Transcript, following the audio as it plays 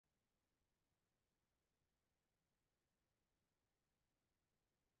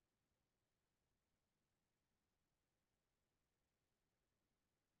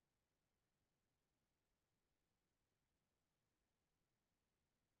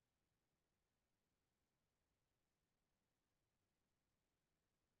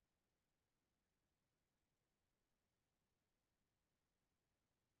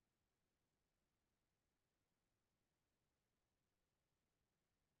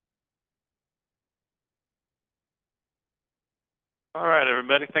All right,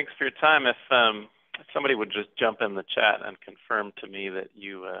 everybody. Thanks for your time. If somebody would just jump in the chat and confirm to me that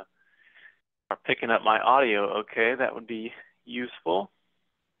you are picking up my audio, okay, that would be useful.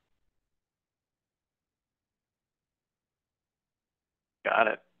 Got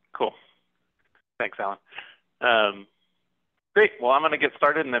it. Cool. Thanks, Alan. Great. Well, I'm going to get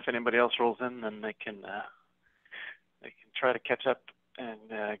started, and if anybody else rolls in, then they can try to catch up and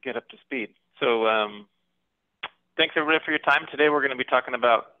get up to speed. So thanks, everybody, for your time. Today, we're going to be talking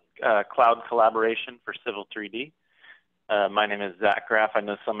about cloud collaboration for Civil 3D. My name is Zach Graff. I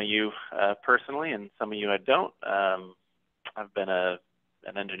know some of you personally, and some of you I don't. I've been an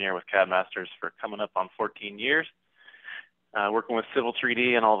engineer with CAD Masters for coming up on 14 years, working with Civil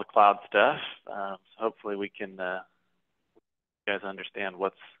 3D and all the cloud stuff. So hopefully we can you guys understand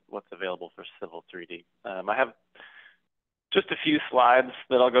what's available for Civil 3D. I have just a few slides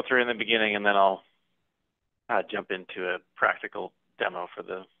that I'll go through in the beginning, and then I'll jump into a practical demo for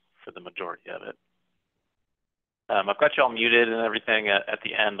the majority of it. I've got you all muted and everything. At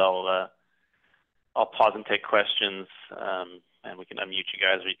the end, I'll pause and take questions, and we can unmute you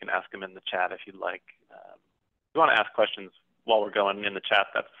guys, or you can ask them in the chat if you'd like. If you want to ask questions while we're going in the chat,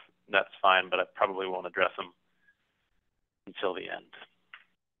 that's fine, but I probably won't address them until the end.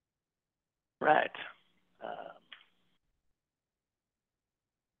 Right.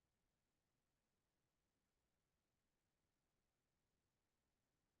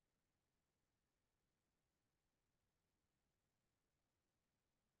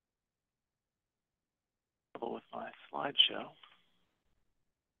 With my slideshow.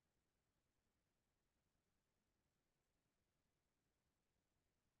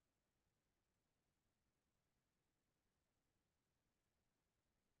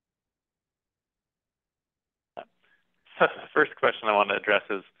 So the first question I want to address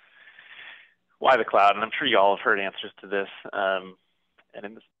is why the cloud? And I'm sure you all have heard answers to this. And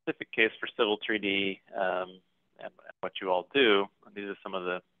in the specific case for Civil 3D and what you all do, these are some of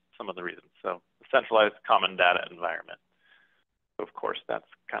the reasons. So the centralized common data environment. So of course, that's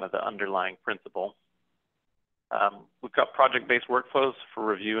kind of the underlying principle. We've got project-based workflows for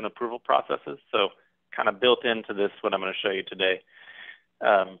review and approval processes. So kind of built into this, what I'm going to show you today,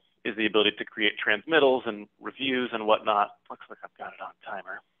 is the ability to create transmittals and reviews and whatnot. Looks like I've got it on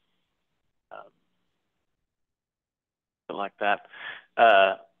timer. Like that.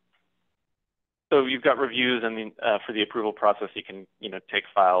 So you've got reviews, and for the approval process, you can take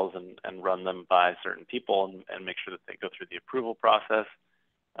files and run them by certain people and make sure that they go through the approval process.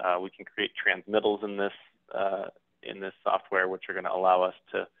 We can create transmittals in this software, which are going to allow us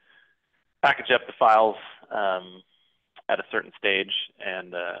to package up the files at a certain stage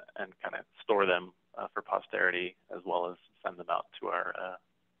and kind of store them for posterity, as well as send them out to our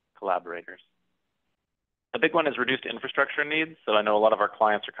collaborators. The big one is reduced infrastructure needs. So I know a lot of our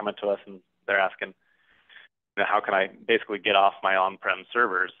clients are coming to us and they're asking, how can I basically get off my on-prem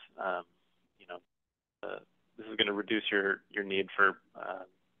servers? This is going to reduce your need for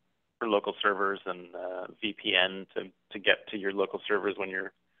local servers and VPN to get to your local servers when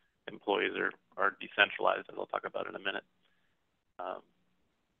your employees are decentralized, as I'll talk about in a minute.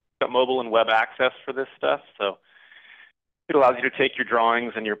 Got mobile and web access for this stuff. So it allows you to take your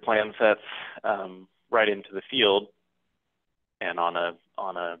drawings and your plan sets right into the field, and on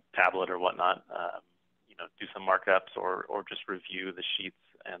a tablet or whatnot, do some markups or just review the sheets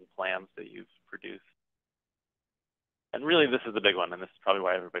and plans that you've produced. And really, this is the big one, and this is probably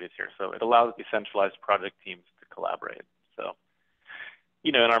why everybody's here. So it allows decentralized project teams to collaborate. So,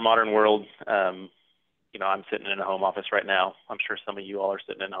 in our modern world, I'm sitting in a home office right now. I'm sure some of you all are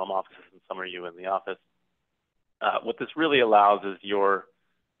sitting in home offices, and some of you in the office. What this really allows is your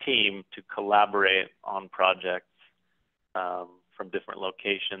team to collaborate on projects from different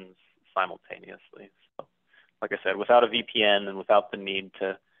locations simultaneously. So, like I said, without a VPN and without the need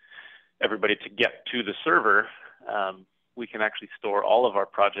to everybody to get to the server, we can actually store all of our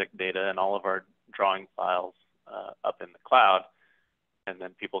project data and all of our drawing files up in the cloud, and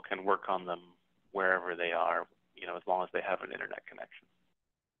then people can work on them wherever they are, as long as they have an internet connection.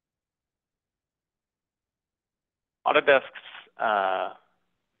 Autodesk's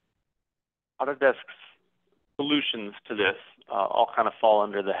solutions to this all kind of fall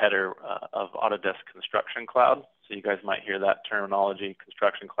under the header of Autodesk Construction Cloud. So you guys might hear that terminology,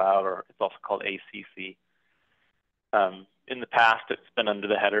 Construction Cloud, or it's also called ACC. In the past, it's been under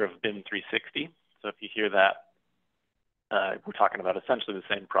the header of BIM 360. So if you hear that, we're talking about essentially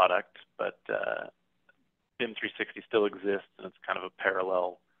the same product, but BIM 360 still exists, and it's kind of a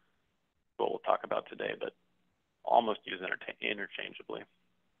parallel to what we'll talk about today, but almost used interchangeably.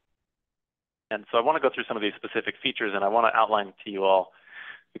 And so I want to go through some of these specific features, and I want to outline to you all,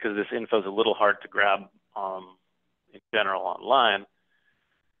 because this info is a little hard to grab in general online.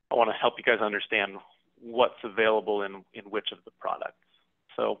 I want to help you guys understand what's available in which of the products.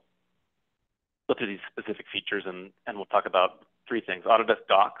 So go through these specific features, and we'll talk about three things: Autodesk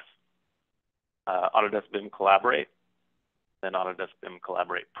Docs, Autodesk BIM Collaborate, then Autodesk BIM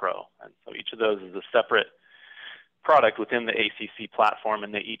Collaborate Pro. And so each of those is a separate product within the ACC platform,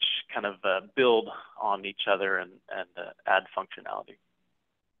 and they each kind of build on each other and add functionality.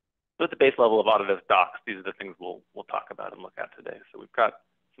 So at the base level of Autodesk Docs, these are the things we'll talk about and look at today. So we've got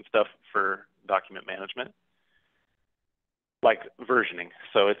some stuff for document management, like versioning.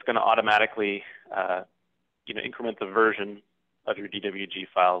 So it's going to automatically increment the version of your DWG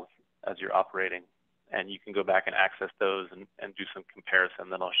files as you're operating, and you can go back and access those and do some comparison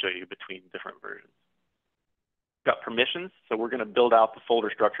that I'll show you between different versions. We've got permissions, so we're going to build out the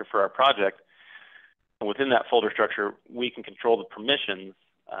folder structure for our project, and within that folder structure, we can control the permissions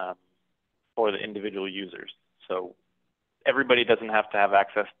for the individual users. So everybody doesn't have to have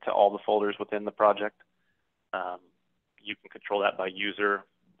access to all the folders within the project. You can control that by user,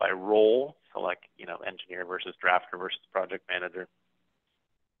 by role, so like engineer versus drafter versus project manager.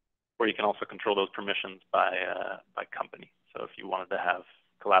 Or you can also control those permissions by company. So if you wanted to have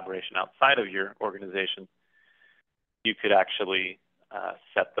collaboration outside of your organization, you could actually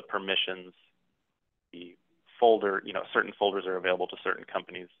set the permissions. The folder, certain folders are available to certain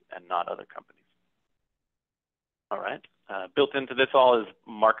companies and not other companies. All right. Built into this all is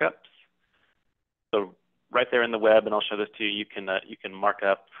markups. So right there in the web, and I'll show this to you, you can mark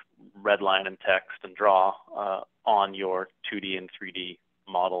up redline and text and draw on your 2D and 3D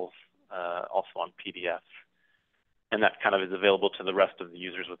models, also on PDF. And that kind of is available to the rest of the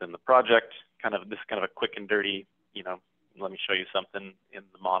users within the project. This is kind of a quick and dirty, let me show you something in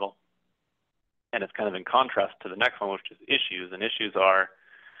the model. And it's kind of in contrast to the next one, which is issues. And issues are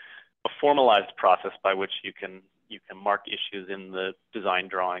a formalized process by which you can mark issues in the design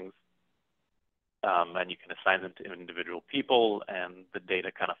drawings, and you can assign them to individual people, and the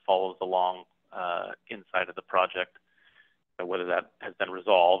data kind of follows along inside of the project. So whether that has been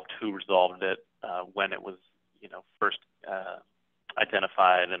resolved, who resolved it, when it was first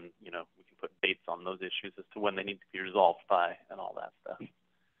identified, and we can put dates on those issues as to when they need to be resolved by, and all that stuff.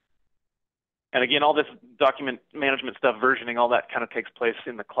 And again, all this document management stuff, versioning, all that kind of takes place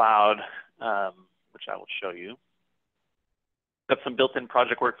in the cloud, which I will show you. Got some built-in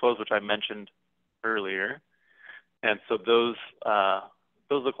project workflows, which I mentioned earlier. And so those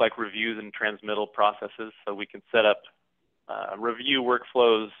look like reviews and transmittal processes. So we can set up review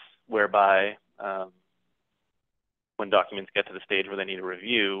workflows whereby when documents get to the stage where they need a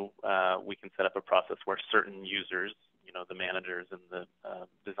review, we can set up a process where certain users, the managers and the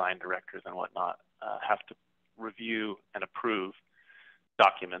design directors and whatnot, have to review and approve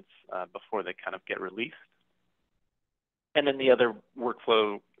documents before they kind of get released. And then the other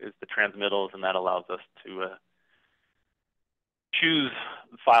workflow is the transmittals, and that allows us to choose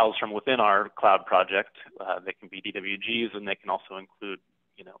files from within our cloud project. They can be DWGs, and they can also include,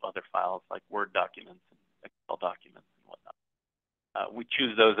 other files like Word documents and Excel documents and whatnot. We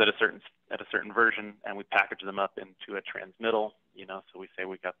choose those at a certain version, and we package them up into a transmittal. So we say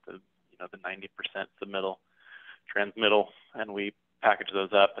we got the 90% submittal, transmittal, and we package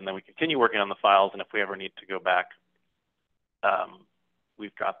those up, and then we continue working on the files. And if we ever need to go back,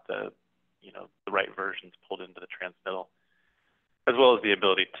 we've got the right versions pulled into the transmittal, as well as the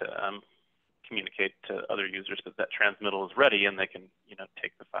ability to communicate to other users that transmittal is ready, and they can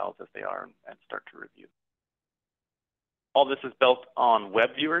take the files as they are and start to review. All this is built on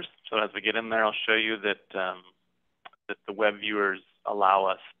web viewers. So as we get in there, I'll show you that that the web viewers allow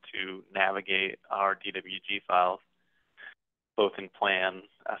us to navigate our DWG files, both in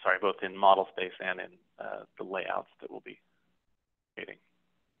both in model space and in the layouts that we'll be creating.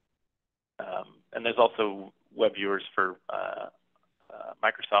 And there's also web viewers for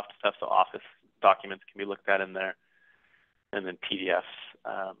Microsoft stuff, so Office documents can be looked at in there, and then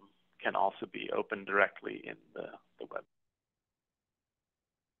PDFs can also be opened directly in the web.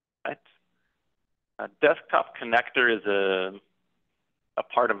 Right. A desktop connector is a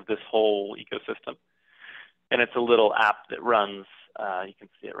part of this whole ecosystem, and it's a little app that runs. You can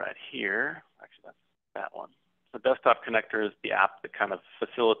see it right here. Actually, that's that one. The desktop connector is the app that kind of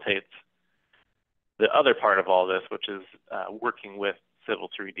facilitates the other part of all this, which is working with Civil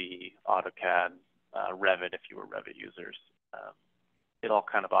 3D, AutoCAD, Revit, if you were Revit users. It all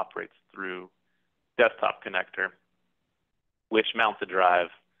kind of operates through desktop connector, which mounts a drive,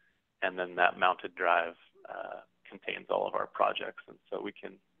 and then that mounted drive contains all of our projects. And so we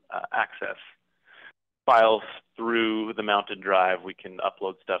can access files through the mounted drive. We can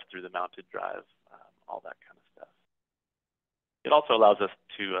upload stuff through the mounted drive, all that kind of stuff. It also allows us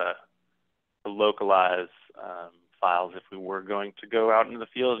to localize files if we were going to go out into the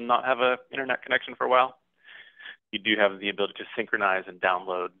field and not have an internet connection for a while. You do have the ability to synchronize and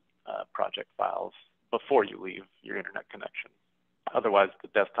download project files before you leave your internet connection. Otherwise, the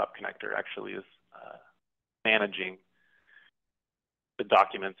desktop connector actually is managing the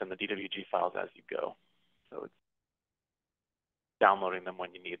documents and the DWG files as you go. So it's downloading them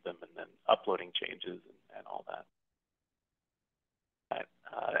when you need them and then uploading changes and all that.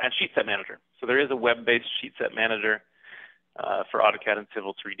 And sheet set manager. So there is a web-based sheet set manager for AutoCAD and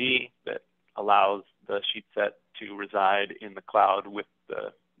Civil 3D that allows the sheet set to reside in the cloud with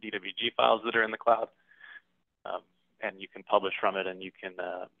the DWG files that are in the cloud. And you can publish from it, and you can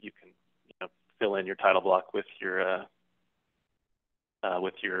fill in your title block with your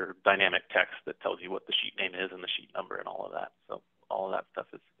dynamic text that tells you what the sheet name is and the sheet number and all of that. So all of that stuff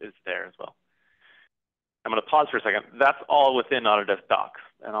is there as well. I'm going to pause for a second. That's all within Autodesk Docs,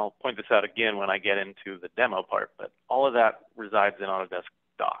 and I'll point this out again when I get into the demo part, but all of that resides in Autodesk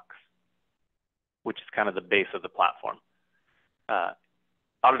Docs, which is kind of the base of the platform.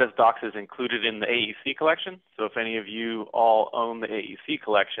 Autodesk Docs is included in the AEC collection, so if any of you all own the AEC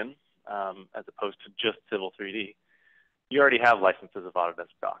collection, as opposed to just Civil 3D, you already have licenses of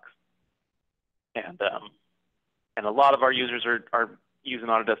Autodesk Docs. And a lot of our users are using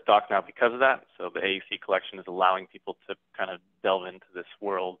Autodesk Docs now because of that. So the AEC collection is allowing people to kind of delve into this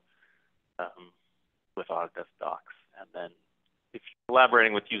world with Autodesk Docs. And then if you're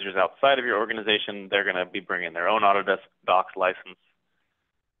collaborating with users outside of your organization, they're going to be bringing their own Autodesk Docs license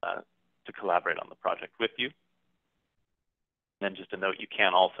to collaborate on the project with you. And then just a note, you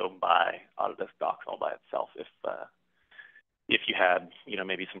can also buy Autodesk Docs all by itself if you had,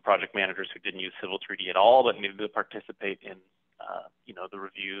 maybe some project managers who didn't use Civil 3D at all, but needed to participate in, the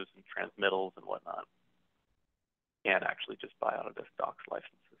reviews and transmittals and whatnot. You can actually just buy Autodesk Docs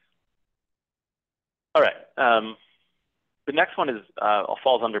licenses. All right. The next one is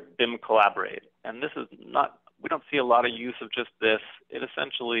falls under BIM Collaborate, and this is not. We don't see a lot of use of just this. It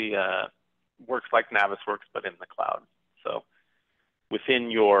essentially works like Navisworks, but in the cloud. So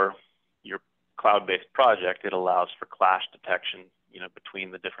within your cloud-based project, it allows for clash detection,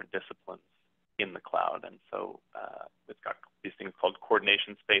 between the different disciplines in the cloud. And so it's got these things called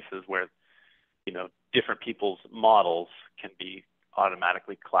coordination spaces where, different people's models can be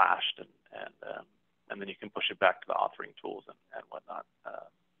automatically clashed, and then you can push it back to the authoring tools and whatnot.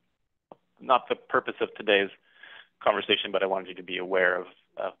 Not the purpose of today's conversation, but I wanted you to be aware of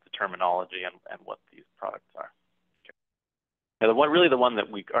the terminology and what these products are. Okay. Now, the one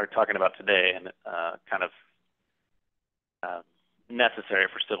that we are talking about today and kind of necessary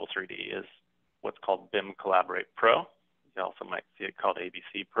for Civil 3D is what's called BIM Collaborate Pro. You also might see it called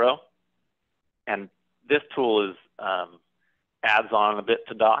ABC Pro. And this tool is adds on a bit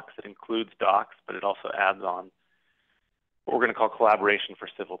to Docs. It includes Docs, but it also adds on what we're going to call collaboration for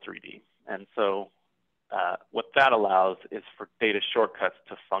Civil 3D. And so what that allows is for data shortcuts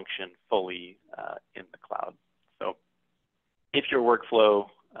to function fully in the cloud. So if your workflow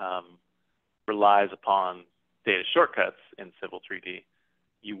relies upon data shortcuts in Civil 3D,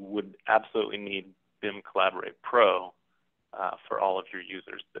 you would absolutely need BIM Collaborate Pro for all of your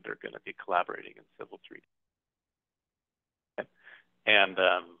users that are going to be collaborating in Civil 3D. Okay. And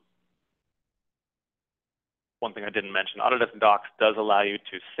one thing I didn't mention, Autodesk Docs does allow you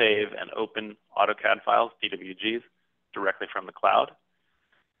to save and open AutoCAD files, DWGs, directly from the cloud.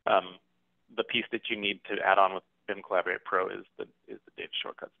 The piece that you need to add on with BIM Collaborate Pro is the data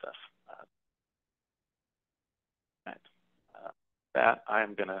shortcut stuff. That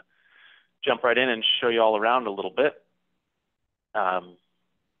I'm going to jump right in and show you all around a little bit. I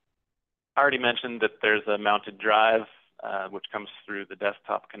already mentioned that there's a mounted drive which comes through the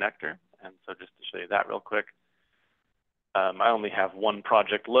desktop connector, and so just to show you that real quick, I only have one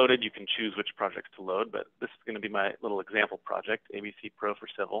project loaded. You can choose which projects to load, but this is going to be my little example project, ABC Pro for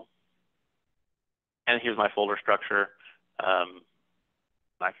Civil. And here's my folder structure.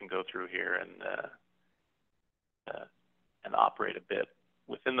 I can go through here and operate a bit.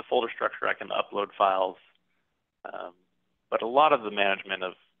 Within the folder structure, I can upload files, but a lot of the management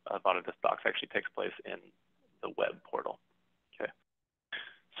of Autodesk Docs actually takes place in the web portal. Okay.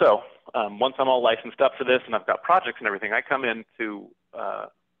 So once I'm all licensed up for this and I've got projects and everything, I come into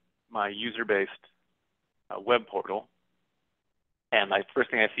my user-based web portal, and the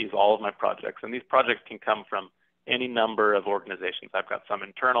first thing I see is all of my projects. And these projects can come from any number of organizations. I've got some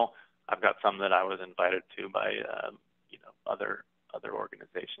internal. I've got some that I was invited to by other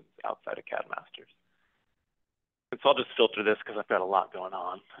organizations outside of CAD Masters. so I'll just filter this because I've got a lot going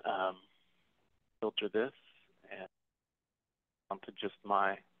on. Filter this and onto just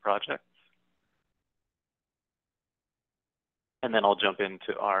my projects. And then I'll jump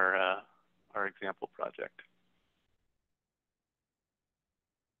into our example project.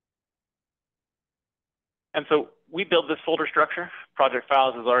 And so we build this folder structure. Project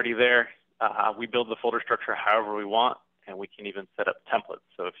files is already there. We build the folder structure however we want, and we can even set up templates.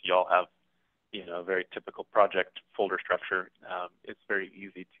 So if y'all have, a very typical project folder structure, it's very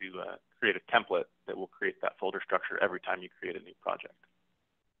easy to create a template that will create that folder structure every time you create a new project.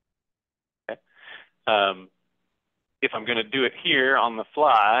 Okay. If I'm going to do it here on the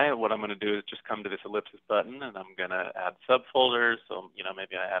fly, what I'm going to do is just come to this ellipsis button, and I'm going to add subfolders. So,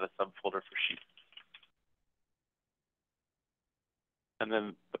 maybe I add a subfolder for sheets. And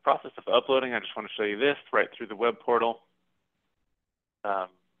then the process of uploading, I just want to show you this right through the web portal.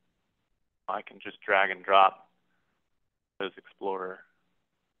 I can just drag and drop those Explorer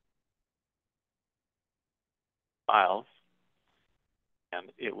files,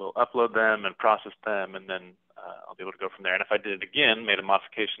 and it will upload them and process them, and then I'll be able to go from there. And if I did it again, made a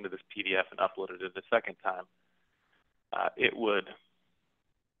modification to this PDF and uploaded it a second time, it would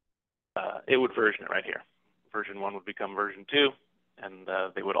version it right here. Version 1 would become version 2, and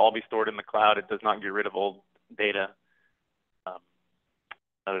they would all be stored in the cloud. It does not get rid of old data.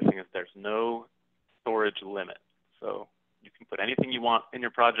 Another thing is there's no storage limit. So you can put anything you want in your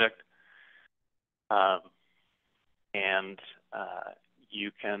project, and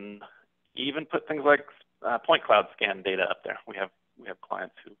you can even put things like point cloud scan data up there. We have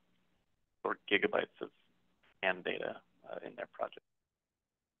clients who store gigabytes of scan data in their project.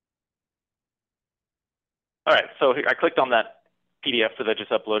 All right, so I clicked on that PDF that I just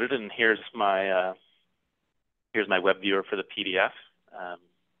uploaded, and here's my web viewer for the PDF.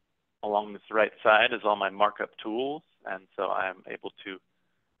 Along this right side is all my markup tools, and so I'm able to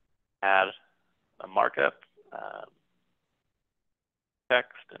add a markup,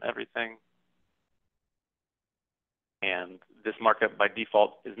 text and everything. And this markup by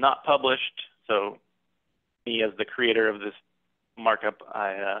default is not published, so me as the creator of this markup,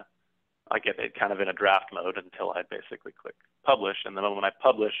 I get it kind of in a draft mode until I basically click publish, and the moment I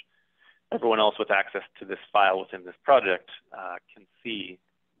publish, everyone else with access to this file within this project can see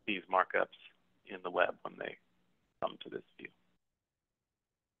these markups in the web when they come to this view.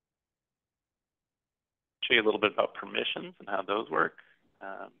 Show you a little bit about permissions and how those work.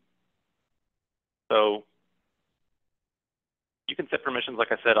 So you can set permissions,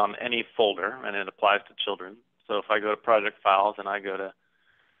 like I said, on any folder, and it applies to children. So if I go to project files and I go to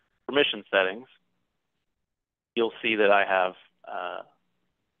permission settings, you'll see that I have a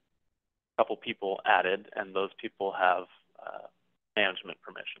couple people added, and those people have management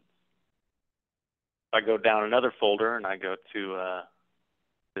permissions. If I go down another folder and I go to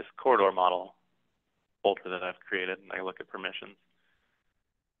this corridor model folder that I've created, and I look at permissions,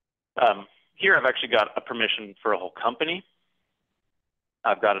 here I've actually got a permission for a whole company.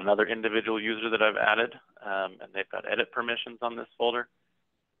 I've got another individual user that I've added, and they've got edit permissions on this folder.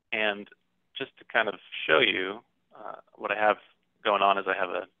 And just to kind of show you what I have going on is I have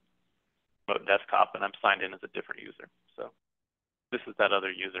a remote desktop, and I'm signed in as a different user. So this is that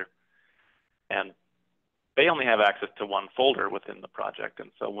other user. And they only have access to one folder within the project.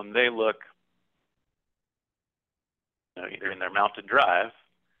 And so when they look either in their mounted drive,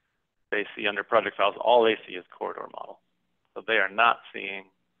 they see under project files, all they see is corridor model. So they are not seeing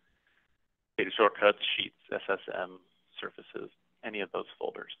data shortcuts, sheets, SSM, surfaces, any of those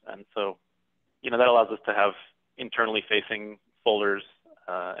folders. And so, that allows us to have internally facing folders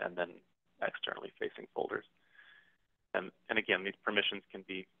and then externally facing folders. And again, these permissions can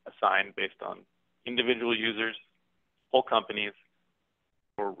be assigned based on individual users, whole companies,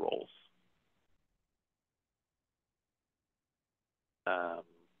 or roles.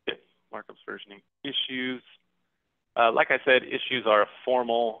 Markups versioning. Issues. Like I said, issues are a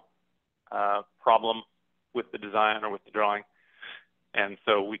formal problem with the design or with the drawing. And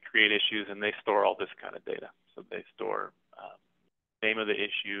so we create issues, and they store all this kind of data. So they store name of the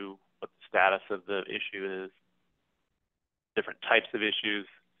issue, what the status of the issue is, different types of issues,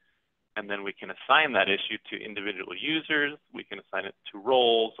 and then we can assign that issue to individual users, we can assign it to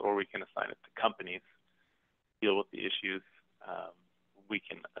roles, or we can assign it to companies to deal with the issues. We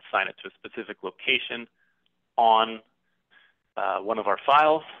can assign it to a specific location on one of our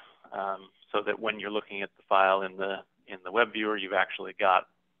files, so that when you're looking at the file in the web viewer, you've actually got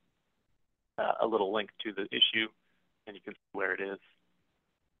a little link to the issue, and you can see where it is.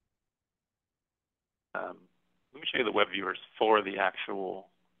 Let me show you the web viewers for the actual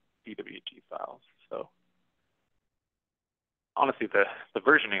DWG files. So honestly, the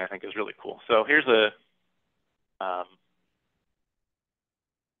versioning I think is really cool. So here's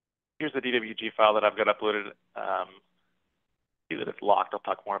here's the DWG file that I've got uploaded. See that it's locked. I'll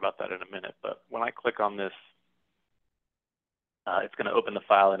talk more about that in a minute. But when I click on this, it's going to open the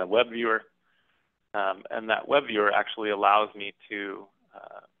file in a web viewer. And that web viewer actually allows me to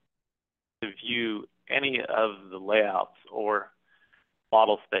view any of the layouts or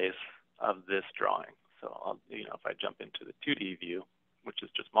model space of this drawing. So if I jump into the 2D view, which is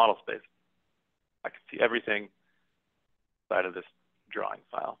just model space, I can see everything inside of this drawing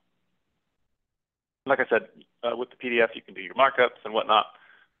file. Like I said, with the PDF, you can do your markups and whatnot.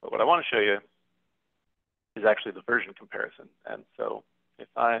 But what I want to show you is actually the version comparison. And so if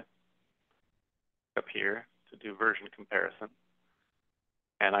I up here to do version comparison,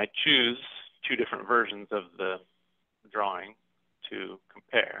 and I choose two different versions of the drawing to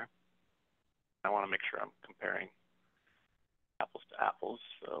compare, I want to make sure I'm comparing apples to apples.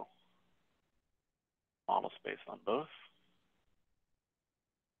 So model space on both.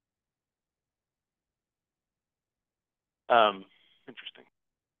 Interesting.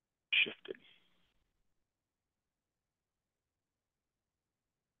 Shifted.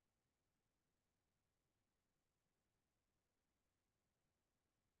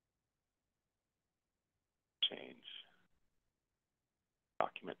 Change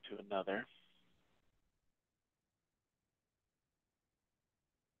document to another.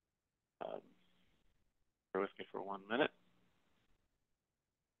 Bear with me for 1 minute.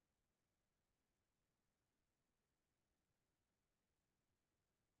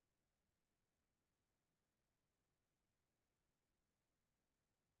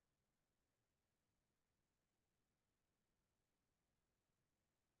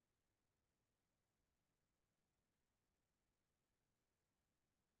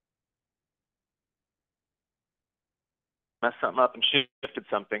 Messed something up and shifted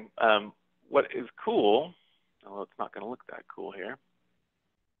something. What is cool, although it's not going to look that cool here,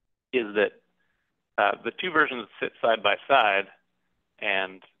 is that the two versions sit side by side,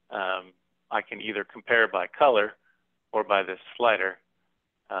 and I can either compare by color or by this slider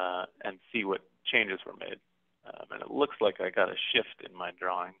and see what changes were made. And it looks like I got a shift in my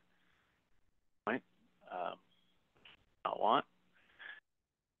drawing. Right? Not want.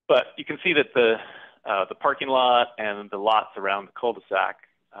 But you can see that the parking lot and the lots around the cul-de-sac,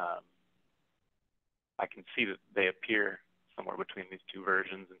 I can see that they appear somewhere between these two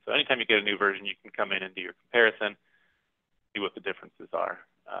versions. And so anytime you get a new version, you can come in and do your comparison, see what the differences are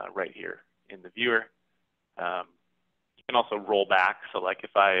right here in the viewer. You can also roll back. So like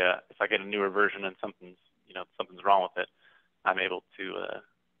if I get a newer version and something's wrong with it, I'm able to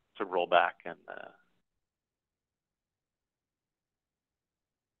roll back and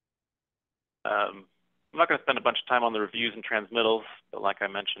I'm not going to spend a bunch of time on the reviews and transmittals, but like I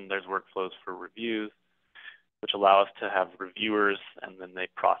mentioned, there's workflows for reviews, which allow us to have reviewers, and then they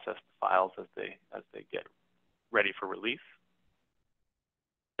process the files as they get ready for release.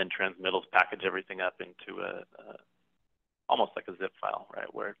 Then transmittals package everything up into almost like a zip file,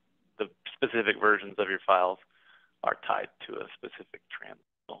 right, where the specific versions of your files are tied to a specific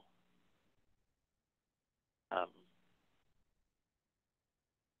transmittal.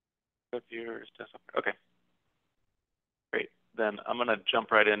 Viewers, desktop. Okay, great. Then I'm going to jump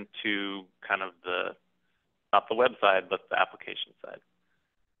right into kind of not the web side, but the application side.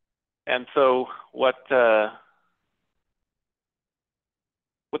 And so what this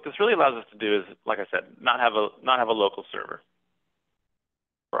really allows us to do is, like I said, not have a local server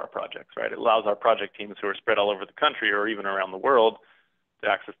for our projects, right? It allows our project teams who are spread all over the country or even around the world to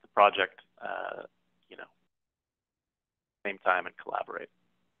access the project, same time and collaborate.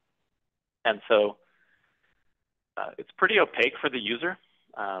 And so it's pretty opaque for the user.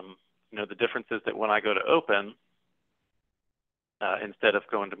 The difference is that when I go to open, instead of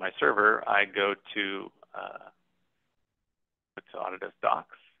going to my server, I go to Autodesk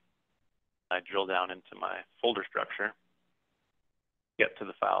Docs. I drill down into my folder structure, get to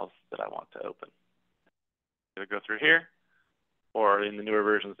the files that I want to open. Either go through here, or in the newer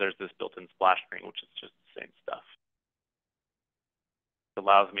versions, there's this built-in splash screen, which is just the same stuff. It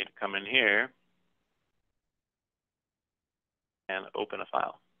allows me to come in here and open a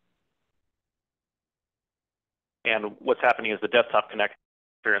file. And what's happening is the desktop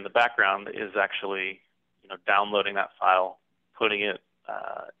connector in the background is actually, downloading that file, putting it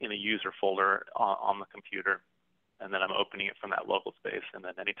in a user folder on the computer, and then I'm opening it from that local space. And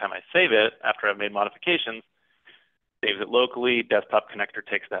then anytime I save it, after I've made modifications, saves it locally, desktop connector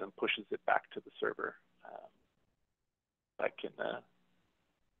takes that and pushes it back to the server.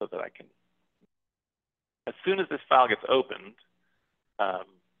 So that I can as soon as this file gets opened,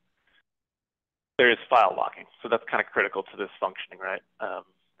 there is file locking. So that's kind of critical to this functioning, right?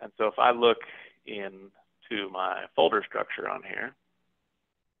 And so if I look into my folder structure on here,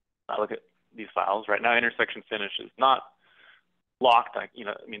 I look at these files. Right now, intersection finish is not locked. It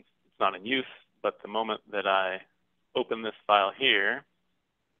means it's not in use. But the moment that I open this file here,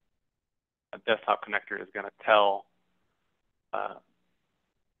 a desktop connector is going to tell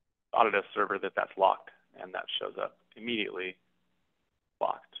Autodesk server that that's locked, and that shows up immediately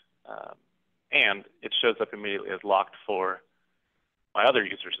locked. And it shows up immediately as locked for my other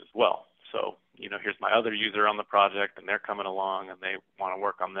users as well. So, here's my other user on the project, and they're coming along, and they want to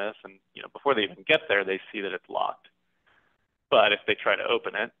work on this. And, before they even get there, they see that it's locked. But if they try to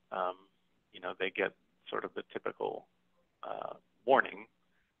open it, they get sort of the typical warning.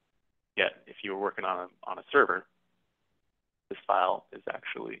 Yet, if you were working on a server, this file is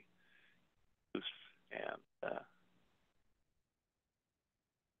actually loose, and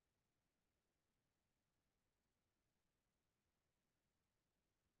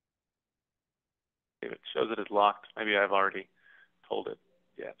if it shows it is locked, maybe I've already told it,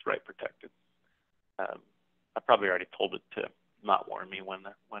 yeah, it's write protected. I probably already told it to not warn me when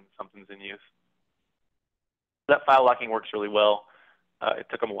something's in use. That file locking works really well. It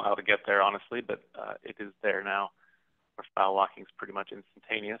took them a while to get there, honestly, but it is there now. Where file locking is pretty much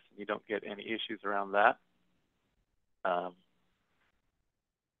instantaneous, and you don't get any issues around that. And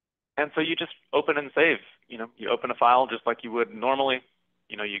so you just open and save. You open a file just like you would normally.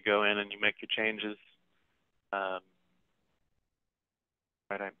 You go in and you make your changes. Right,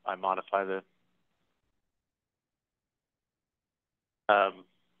 I modify the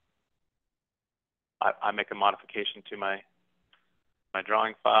I make a modification to my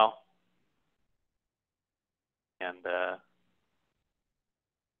drawing file, and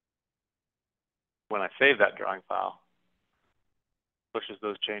when I save that drawing file, pushes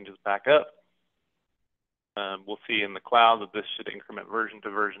those changes back up. We'll see in the cloud that this should increment version to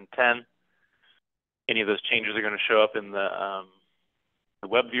version 10. Any of those changes are going to show up in the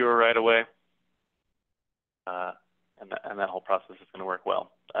web viewer right away, and that whole process is going to work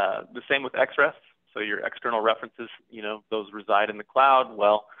well. The same with XREFs. So your external references, those reside in the cloud.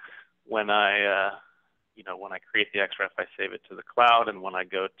 Well, when I create the XREF, I save it to the cloud, and when I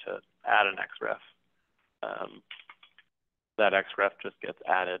go to add an XREF, that XREF just gets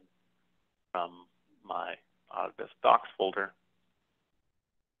added from my Autodesk Docs folder,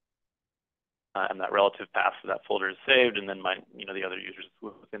 and that relative path to that folder is saved, and then the other users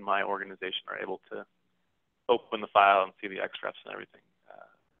within my organization are able to open the file and see the XREFs and everything.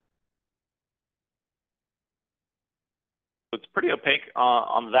 So it's pretty opaque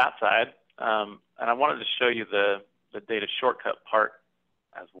on that side, and I wanted to show you the data shortcut part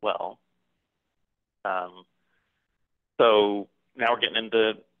as well. So now we're getting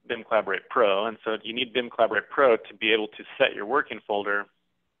into BIM Collaborate Pro, and so you need BIM Collaborate Pro to be able to set your working folder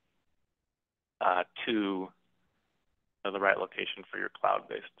to the right location for your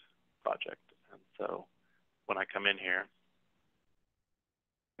cloud-based project. And so when I come in here,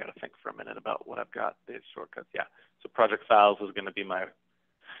 I got to think for a minute about what I've got. Data shortcuts, yeah. So project files is going to be my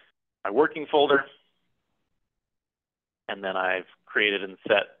working folder, and then I've created and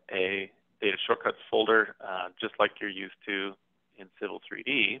set a data shortcuts folder, just like you're used to in Civil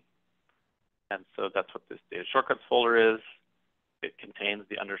 3D. And so that's what this data shortcuts folder is. It contains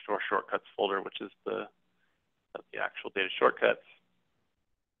the underscore shortcuts folder, which is the actual data shortcuts.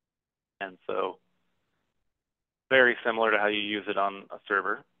 And so very similar to how you use it on a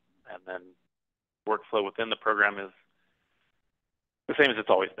server. And then workflow within the program is the same as it's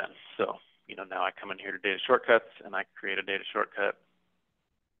always been. So, now I come in here to data shortcuts, and I create a data shortcut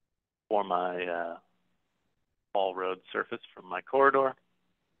for my all road surface from my corridor.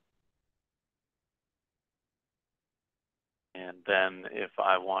 And then if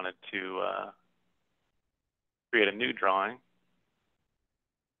I wanted to create a new drawing,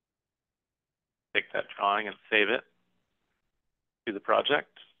 take that drawing and save it to the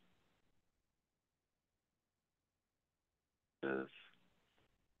project.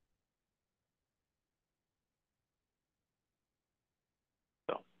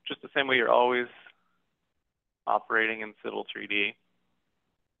 So just the same way you're always operating in Civil 3D.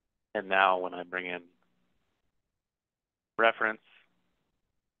 And now when I bring in reference,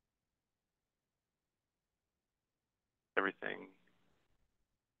 everything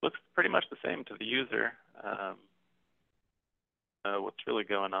looks pretty much the same to the user. What's really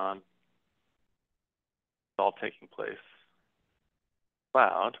going on? It's all taking place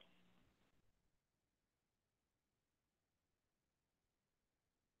cloud.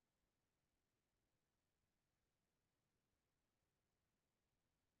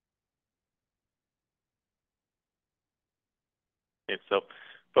 Okay, so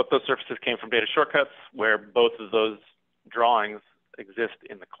both those surfaces came from data shortcuts, where both of those drawings exist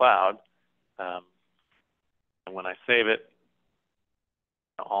in the cloud. And when I save it,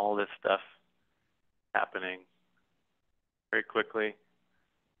 all this stuff happening very quickly.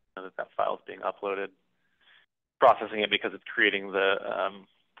 Know that file is being uploaded, processing it because it's creating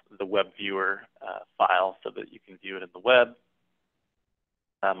the web viewer file so that you can view it in the web.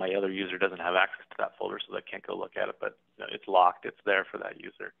 My other user doesn't have access to that folder, so they can't go look at it, but it's locked. It's there for that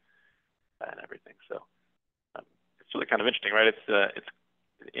user and everything. So it's really kind of interesting, right? It's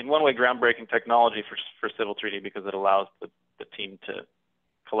in one way groundbreaking technology for Civil 3D because it allows the team to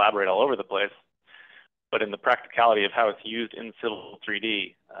collaborate all over the place. But in the practicality of how it's used in Civil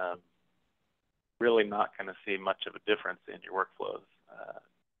 3D, really not going to see much of a difference in your workflows.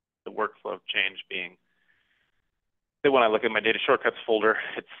 The workflow change being that when I look at my data shortcuts folder,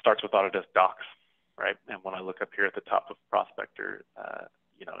 it starts with Autodesk Docs, right? And when I look up here at the top of Prospector,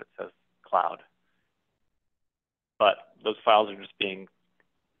 it says cloud. But those files are just being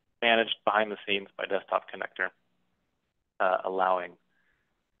managed behind the scenes by Desktop Connector, allowing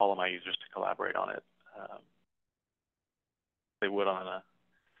all of my users to collaborate on it. They would on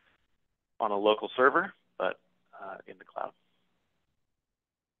a local server, but in the cloud.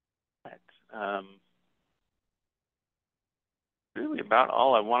 Right. Really about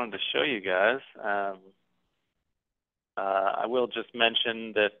all I wanted to show you guys. I will just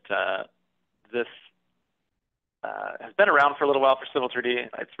mention that this has been around for a little while for Civil 3D.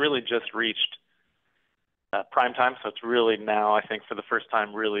 It's really just reached prime time, so it's really now, I think, for the first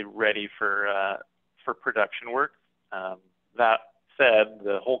time, really ready for production work. That said,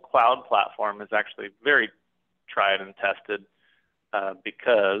 the whole cloud platform is actually very tried and tested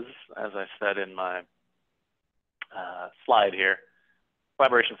because, as I said in my slide here,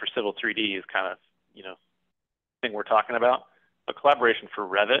 collaboration for Civil 3D is kind of, thing we're talking about. But collaboration for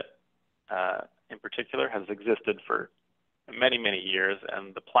Revit, in particular, has existed for many, many years,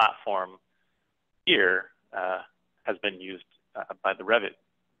 and the platform here has been used by the Revit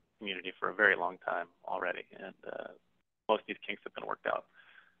community for a very long time already, and most of these kinks have been worked out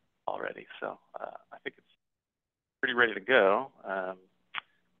already. So I think it's pretty ready to go.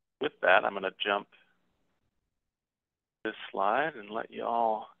 With that, I'm going to jump this slide and let you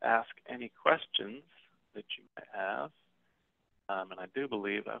all ask any questions that you might have. And I do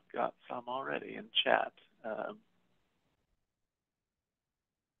believe I've got some already in chat.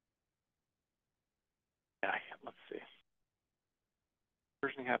 Yeah, let's see.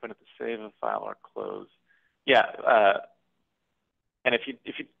 Versioning happen at the save of file or close. Yeah, and if you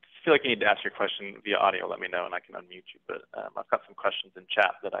feel like you need to ask your question via audio, let me know and I can unmute you. But I've got some questions in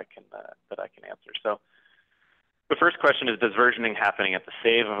chat that I can answer. So the first question is, does versioning happening at the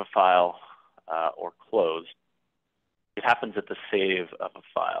save of a file or close? It happens at the save of a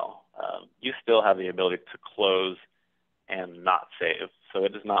file. You still have the ability to close and not save. So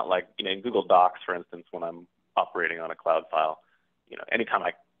it is not like, in Google Docs, for instance, when I'm operating on a cloud file, anytime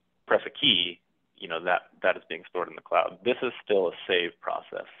I press a key, that is being stored in the cloud. This is still a save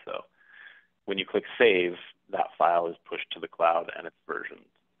process. So when you click save, that file is pushed to the cloud and it's versioned.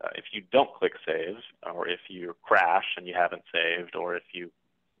 If you don't click save, or if you crash and you haven't saved, or if you,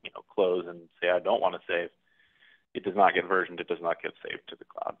 close and say, I don't want to save, it does not get versioned. It does not get saved to the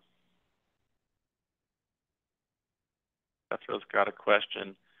cloud. Petro's got a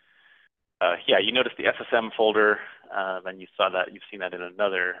question. Yeah, you noticed the SSM folder, and you saw that. You've seen that in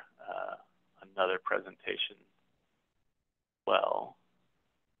another presentation as well.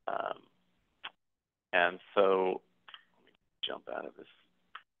 And so let me jump out of this.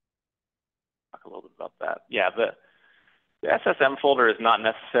 Talk a little bit about that. Yeah, the SSM folder is not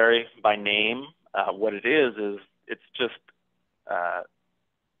necessary by name. What it is it's just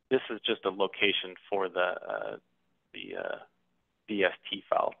this is just a location for the DST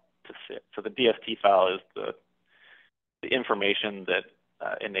file to sit. So the DST file is the information that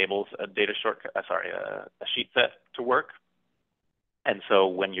enables a data shortcut, a sheet set to work. And so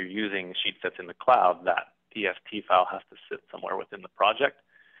when you're using sheet sets in the cloud, that DST file has to sit somewhere within the project.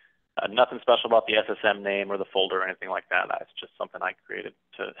 Nothing special about the SSM name or the folder or anything like that. That's just something I created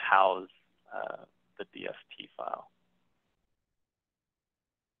to house the DST file.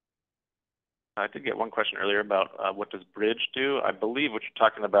 I did get one question earlier about what does bridge do. I believe what you're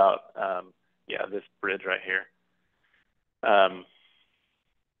talking about, yeah, this bridge right here.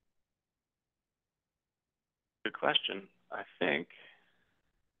 Good question. I think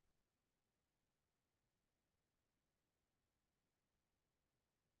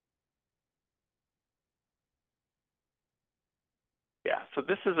yeah, so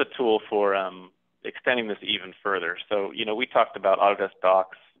this is a tool for extending this even further. So, we talked about Autodesk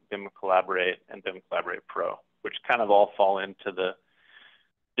Docs, BIM Collaborate, and BIM Collaborate Pro, which kind of all fall into the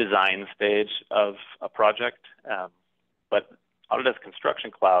design stage of a project. But Autodesk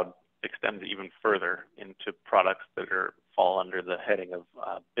Construction Cloud extends even further into products that fall under the heading of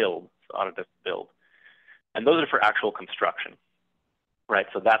Build, so Autodesk Build. And those are for actual construction, right?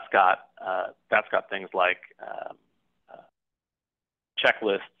 So that's got things like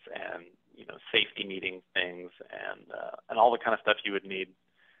checklists and safety meeting things and all the kind of stuff you would need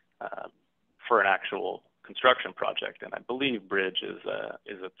for an actual construction project. And I believe Bridge is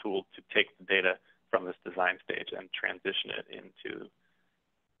a tool to take the data from this design stage and transition it into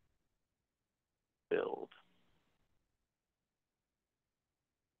Build.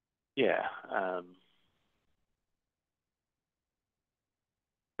 Yeah.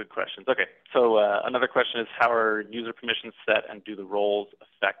 Good questions. Okay, so another question is, how are user permissions set and do the roles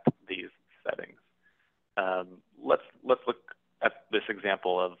affect these settings? Let's look at this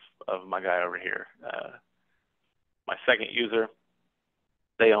example of my guy over here. My second user,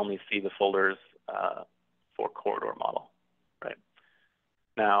 they only see the folders for corridor model, right?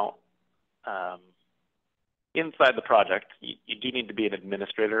 Now, inside the project, you do need to be an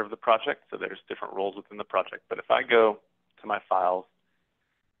administrator of the project, so there's different roles within the project. But if I go to my files,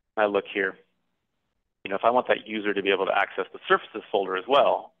 I look here, if I want that user to be able to access the surfaces folder as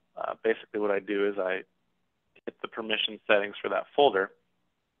well, basically what I do is I hit the permission settings for that folder.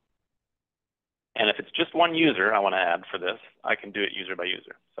 And if it's just one user I want to add for this, I can do it user by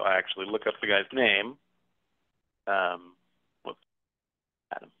user. So I actually look up the guy's name. Adam.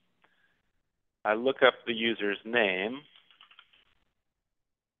 I look up the user's name,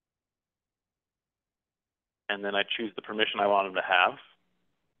 and then I choose the permission I want him to have.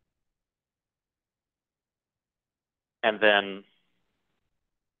 And then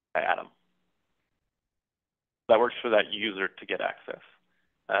I add them. That works for that user to get access.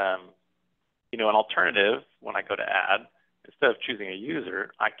 An alternative, when I go to add, instead of choosing a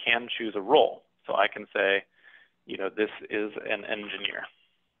user, I can choose a role. So I can say, this is an engineer,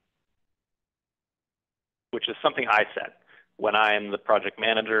 which is something I set. When I am the project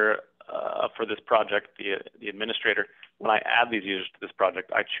manager for this project, the administrator, when I add these users to this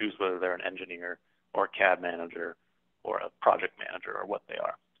project, I choose whether they're an engineer or a CAD manager or a project manager or what they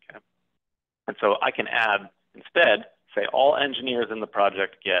are. Okay? And so I can add, instead, say all engineers in the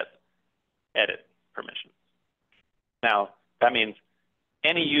project get edit permissions. Now, that means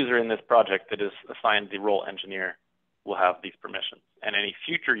any user in this project that is assigned the role engineer will have these permissions. And any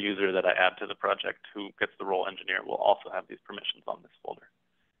future user that I add to the project who gets the role engineer will also have these permissions on this folder.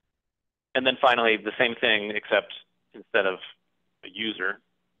 And then finally, the same thing, except instead of a user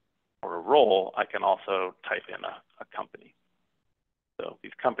or a role, I can also type in a company. So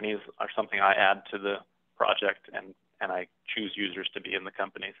these companies are something I add to the project, and I choose users to be in the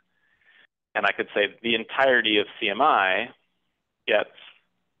companies. And I could say the entirety of CMI gets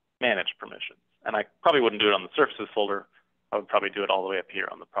managed permissions. And I probably wouldn't do it on the surfaces folder. I would probably do it all the way up here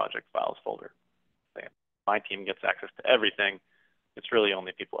on the project files folder. My team gets access to everything. It's really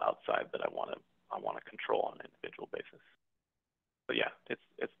only people outside that I want to control on an individual basis. But yeah,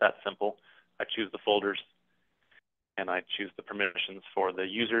 it's that simple. I choose the folders, and I choose the permissions for the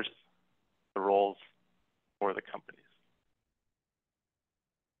users, the roles, or the companies.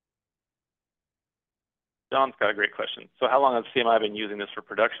 John's got a great question. So how long has CMI been using this for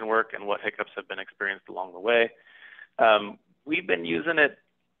production work, and what hiccups have been experienced along the way? We've been using it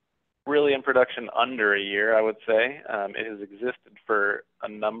really in production under a year, I would say. It has existed for a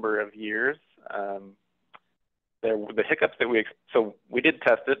number of years. The hiccups that so we did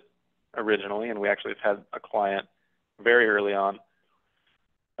test it originally, and we actually have had a client very early on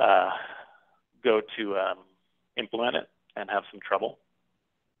go to implement it and have some trouble,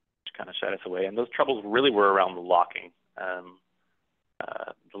 which kind of shied us away. And those troubles really were around the locking.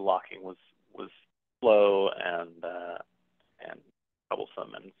 The locking was slow and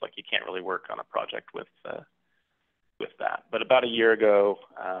troublesome, and it's like you can't really work on a project with that. But about a year ago,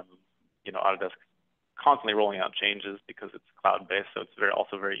 Autodesk constantly rolling out changes because it's cloud-based, so it's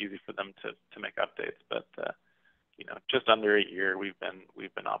also very easy for them to make updates. But just under a year, we've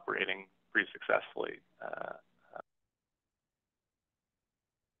been operating pretty successfully.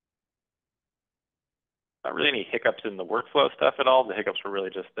 Not really any hiccups in the workflow stuff at all. The hiccups were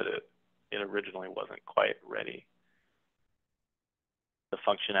really just that it originally wasn't quite ready. The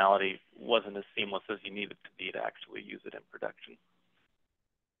functionality wasn't as seamless as you need it to be to actually use it in production.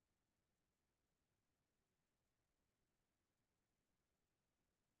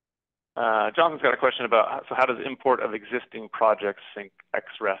 Jonathan's got a question about, so how does import of existing projects sync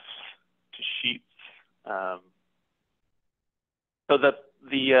XREFs to Sheets So that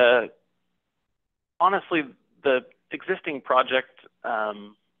honestly, the existing project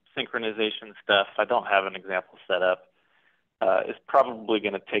synchronization stuff, I don't have an example set up, is probably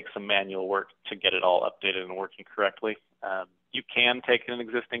going to take some manual work to get it all updated and working correctly. You can take an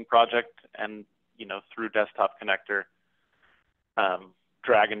existing project and, through Desktop Connector,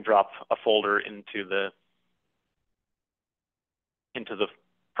 drag and drop a folder into the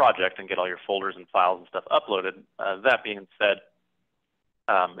project and get all your folders and files and stuff uploaded. That being said,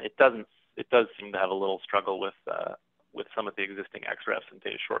 it does seem to have a little struggle with some of the existing XREFs and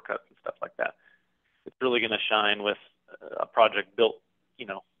data shortcuts and stuff like that. It's really going to shine with a project built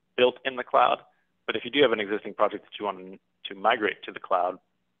in the cloud. But if you do have an existing project that you want to migrate to the cloud,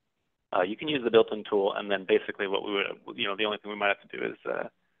 you can use the built-in tool, and then basically what we would, the only thing we might have to do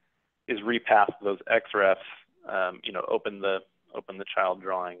is repath those XREFs, open the child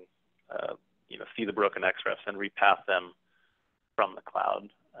drawing, see the broken XREFs and repath them from the cloud.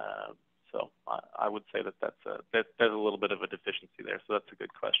 So I would say there's a little bit of a deficiency there. So that's a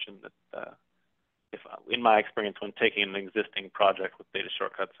good question. That in my experience, when taking an existing project with data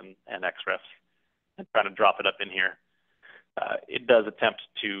shortcuts and XREFs and trying to drop it up in here, it does attempt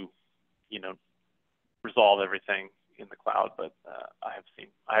to, resolve everything in the cloud. But I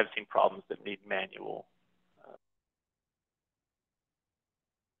have seen problems that need manual.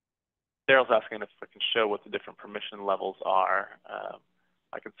 Daryl's asking if I can show what the different permission levels are.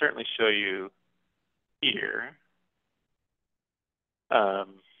 I can certainly show you here. So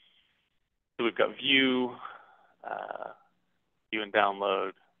we've got view and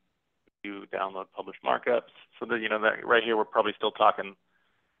download, publish markups. So that, that right here, we're probably still talking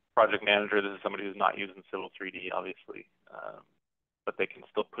project manager. This is somebody who's not using Civil 3D, obviously, but they can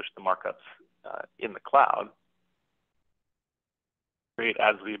still push the markups in the cloud. Create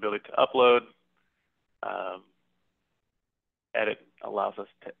adds the ability to upload. Edit allows us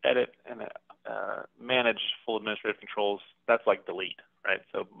to edit and manage full administrative controls. That's like delete, right?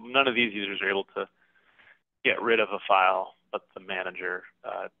 So none of these users are able to get rid of a file, but the manager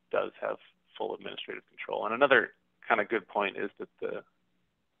does have full administrative control. And another kind of good point is that the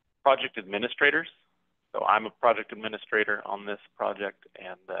project administrators, so I'm a project administrator on this project,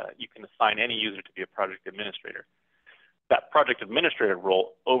 and you can assign any user to be a project administrator. That project administrator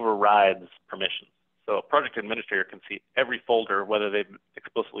role overrides permissions. So a project administrator can see every folder, whether they've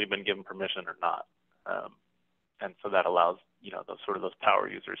explicitly been given permission or not. And so that allows, those power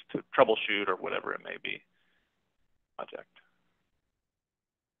users to troubleshoot or whatever it may be. Project.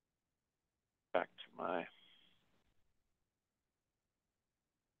 Back to my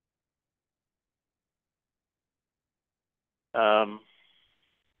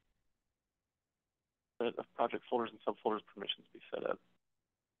of project folders and subfolders permissions be set up.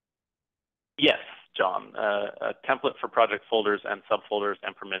 Yes, John. A template for project folders and subfolders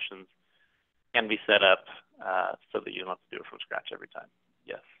and permissions can be set up so that you don't have to do it from scratch every time.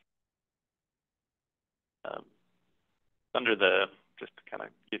 Yes. Under just to kind of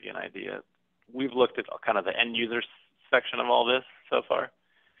give you an idea, we've looked at kind of the end user section of all this so far.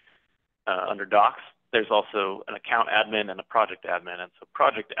 Under docs, there's also an account admin and a project admin. And so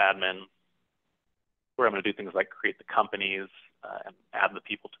project admin, where I'm going to do things like create the companies and add the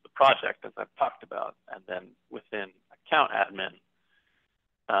people to the project, as I've talked about. And then within account admin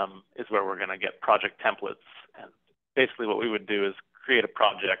is where we're going to get project templates. And basically what we would do is create a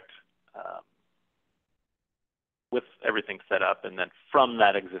project with everything set up. And then from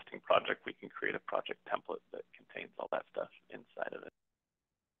that existing project, we can create a project template that contains all that stuff inside of it.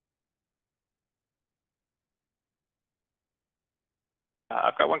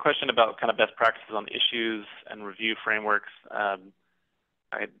 I've got one question about kind of best practices on issues and review frameworks. I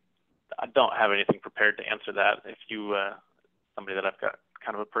don't have anything prepared to answer that. If you, somebody that I've got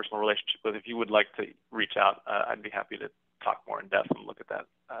kind of a personal relationship with, if you would like to reach out, I'd be happy to talk more in depth and look at that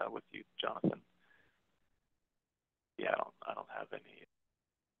with you, Jonathan. Yeah, I don't have any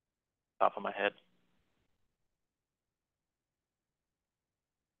top of my head.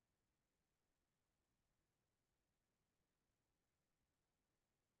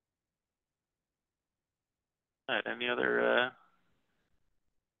 All right, any other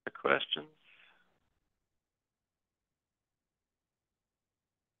questions?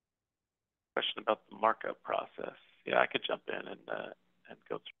 Question about the markup process. Yeah, I could jump in and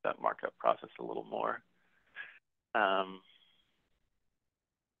go through that markup process a little more.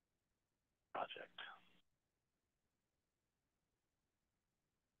 Project.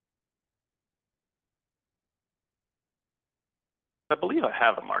 I believe I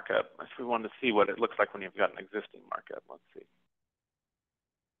have a markup. If we wanted to see what it looks like when you've got an existing markup, let's see.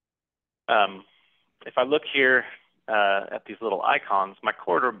 if I look here at these little icons, my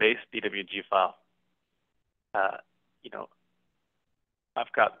corridor-based DWG file, you know,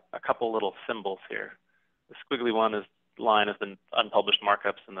 I've got a couple little symbols here. The squiggly line is the unpublished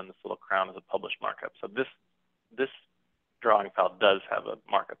markups, and then this little crown is a published markup. So this drawing file does have a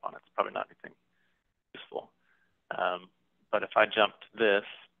markup on it. It's probably not anything useful. But if I jump to this,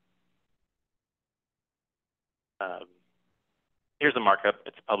 here's a markup.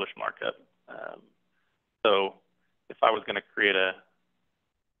 It's a published markup. So if I was going to create a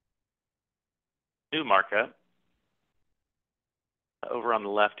new markup, over on the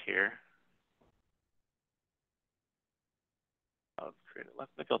left here, I'll create it.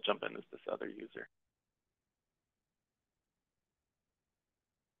 Maybe I'll jump in as this other user.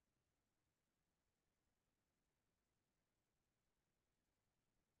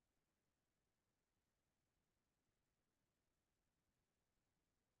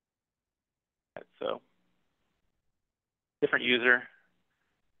 Right, so different user.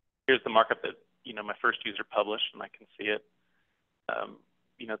 Here's the markup that my first user published, and I can see it.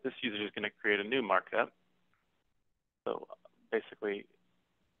 This user is going to create a new markup. So basically,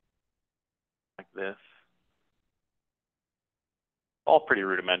 like this. All pretty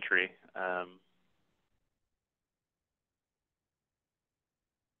rudimentary.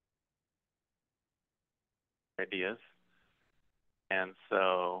 Ideas. And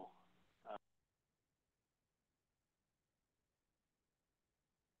so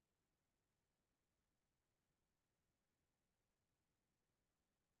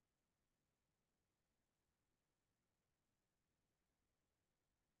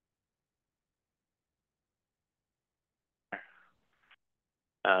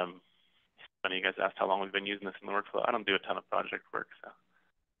funny you guys asked how long we've been using this in the workflow. I don't do a ton of project work, so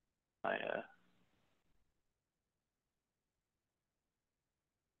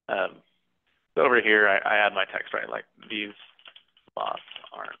so over here I add my text, right? Like these slots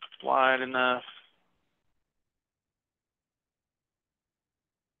aren't wide enough.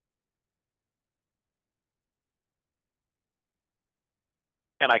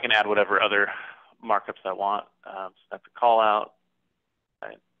 And I can add whatever other markups I want. So that's a call out,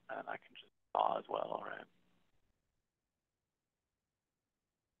 right? And I can just draw as well, right?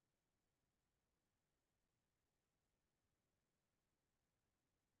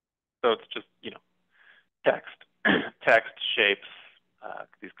 So it's just, text, text shapes,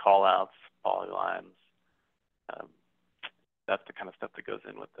 these call outs, polylines. That's the kind of stuff that goes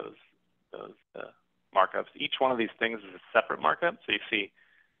in with those markups. Each one of these things is a separate markup. So you see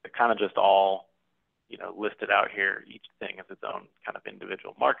they're kind of just all, listed out here. Each thing is its own kind of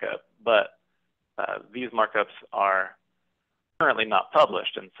individual markup. But these markups are currently not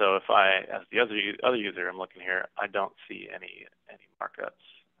published. And so if I, as the other user, I'm looking here, I don't see any markups.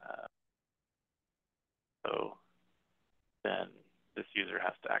 So then this user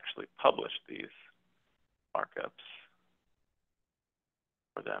has to actually publish these markups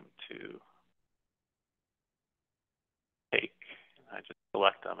for them to take. And I just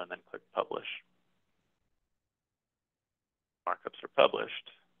select them and then click publish. Markups are published.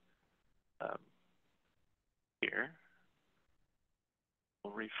 Here,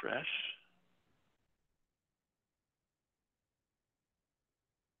 we'll refresh.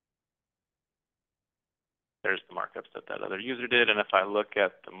 There's the markups that other user did. And if I look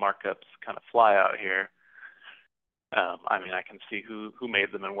at the markups kind of fly out here, I can see who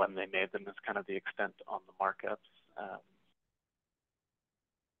made them and when they made them. Is kind of the extent on the markups.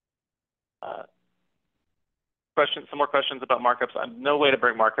 Some more questions about markups. No way to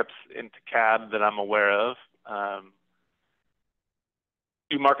bring markups into CAD that I'm aware of.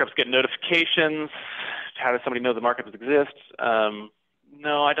 Do markups get notifications? How does somebody know the markups exist?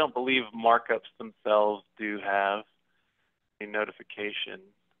 No, I don't believe markups themselves do have a notification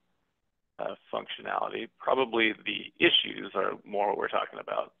functionality. Probably the issues are more what we're talking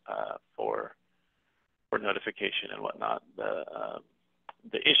about for notification and whatnot.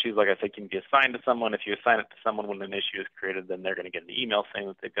 The issues, like I said, can be assigned to someone. If you assign it to someone when an issue is created, then they're going to get an email saying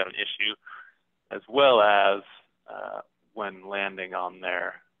that they've got an issue, as well as when landing on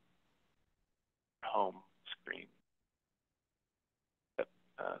their home screen.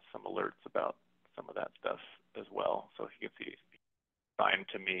 Some alerts about some of that stuff as well. So you can see assigned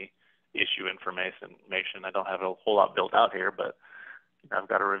to me issue information. I don't have a whole lot built out here, but I've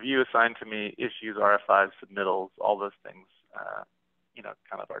got a review assigned to me, issues, RFIs, submittals, all those things,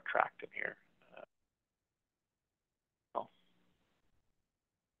 kind of are tracked in here.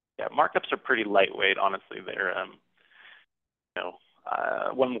 Yeah, markups are pretty lightweight, honestly. They're,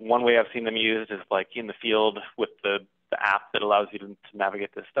 one way I've seen them used is like in the field with the app that allows you to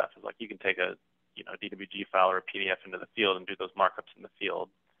navigate this stuff. Is like you can take a a DWG file or a PDF into the field and do those markups in the field.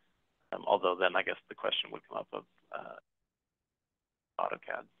 Although then I guess the question would come up of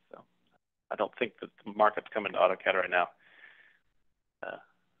AutoCAD. So I don't think that the markups come into AutoCAD right now.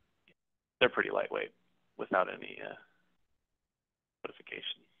 They're pretty lightweight without any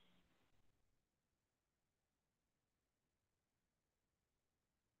modification.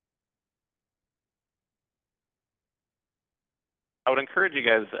 I would encourage you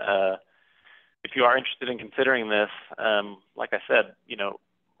guys, if you are interested in considering this, like I said,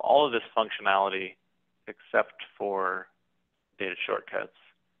 all of this functionality, except for data shortcuts,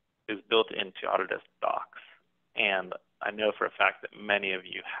 is built into Autodesk Docs. And I know for a fact that many of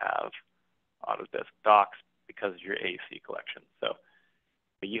you have Autodesk Docs because of your AEC collection. So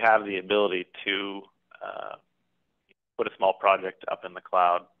you have the ability to put a small project up in the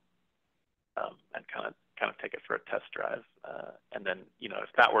cloud and kind of take it for a test drive. And then, if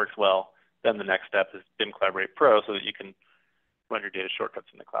that works well, then the next step is BIM Collaborate Pro so that you can run your data shortcuts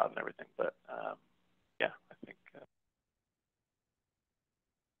in the cloud and everything. But yeah, I think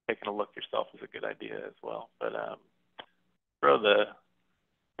taking a look yourself is a good idea as well. But throw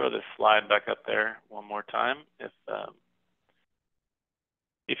this slide back up there one more time.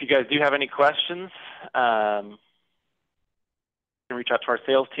 If you guys do have any questions, you can reach out to our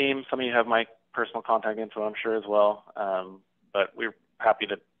sales team. Some of you have my personal contact info, I'm sure, as well. But we're happy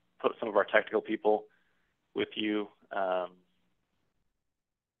to put some of our technical people with you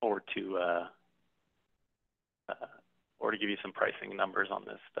or to give you some pricing numbers on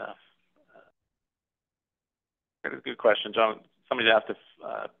this stuff. That's a good question, John. Somebody asked if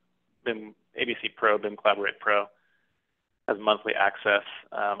ABC Pro, BIM Collaborate Pro, has monthly access.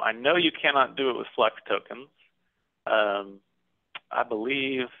 I know you cannot do it with Flex tokens. I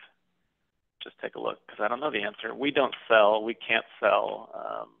believe, just take a look because I don't know the answer. We can't sell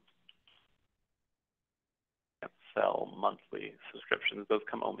monthly subscriptions. Those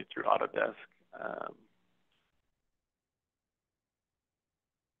come only through Autodesk.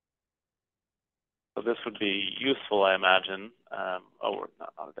 So this would be useful, I imagine. Oh,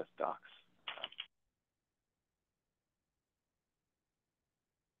 not Autodesk Docs.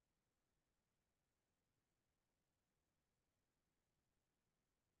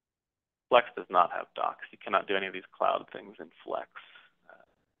 Flex does not have docs. You cannot do any of these cloud things in Flex.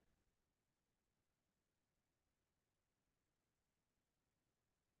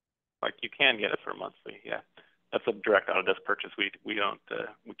 Like you can get it for monthly, yeah. That's a direct Autodesk purchase. We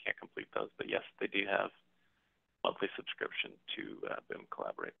can't complete those, but yes, they do have monthly subscription to BIM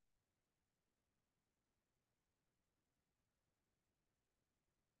Collaborate.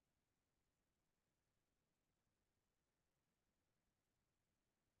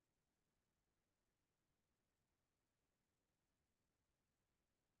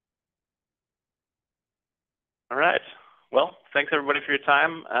 All right. Well, thanks everybody for your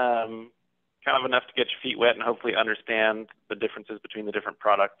time. Kind of enough to get your feet wet and hopefully understand the differences between the different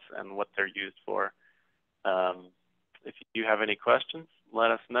products and what they're used for. If you have any questions,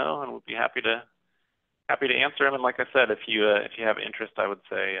 let us know, and we'll be happy to answer them. And like I said, if you have interest, I would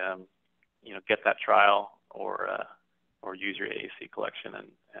say get that trial or use your AEC collection and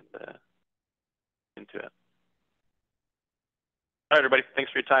into it. All right, everybody.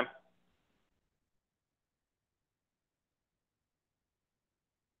 Thanks for your time.